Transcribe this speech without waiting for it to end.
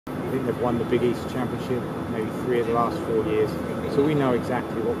I think they've won the Big East Championship maybe 3 of the last 4 years. So we know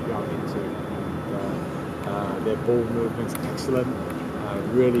exactly what we're going into. And, their ball movement's excellent,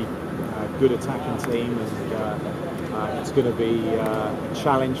 really good attacking team, and it's going to be a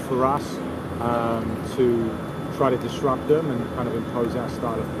challenge for us to try to disrupt them and kind of impose our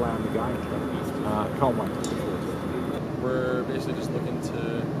style of play on the game. Can't wait to look forward to it. We're basically just looking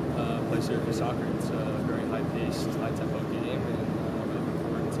to play Syracuse soccer. It's a very high-paced, high-tempo game, and we're looking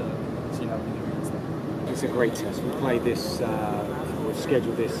forward to seeing how we can do against them. It's a great test. We played this, we've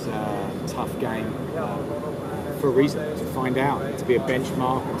scheduled this tough game for a reason, to find out, to be a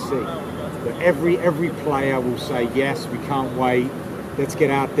benchmark and see. But every player will say, yes, we can't wait, let's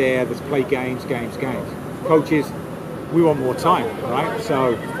get out there, let's play games. Coaches, we want more time, right?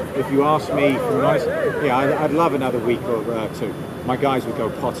 So if you ask me from an honest, I'd love another week or two. My guys would go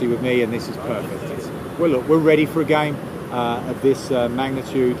potty with me, and this is perfect. Well, look, we're ready for a game of this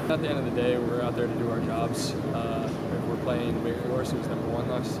magnitude. At the end of the day, we're out there to do our jobs. If we're playing Wake Forest, who was #1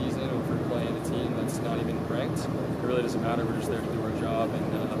 last season, or if we're playing a team that's not even ranked, it really doesn't matter. We're just there to do our job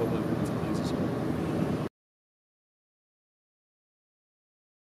and hopefully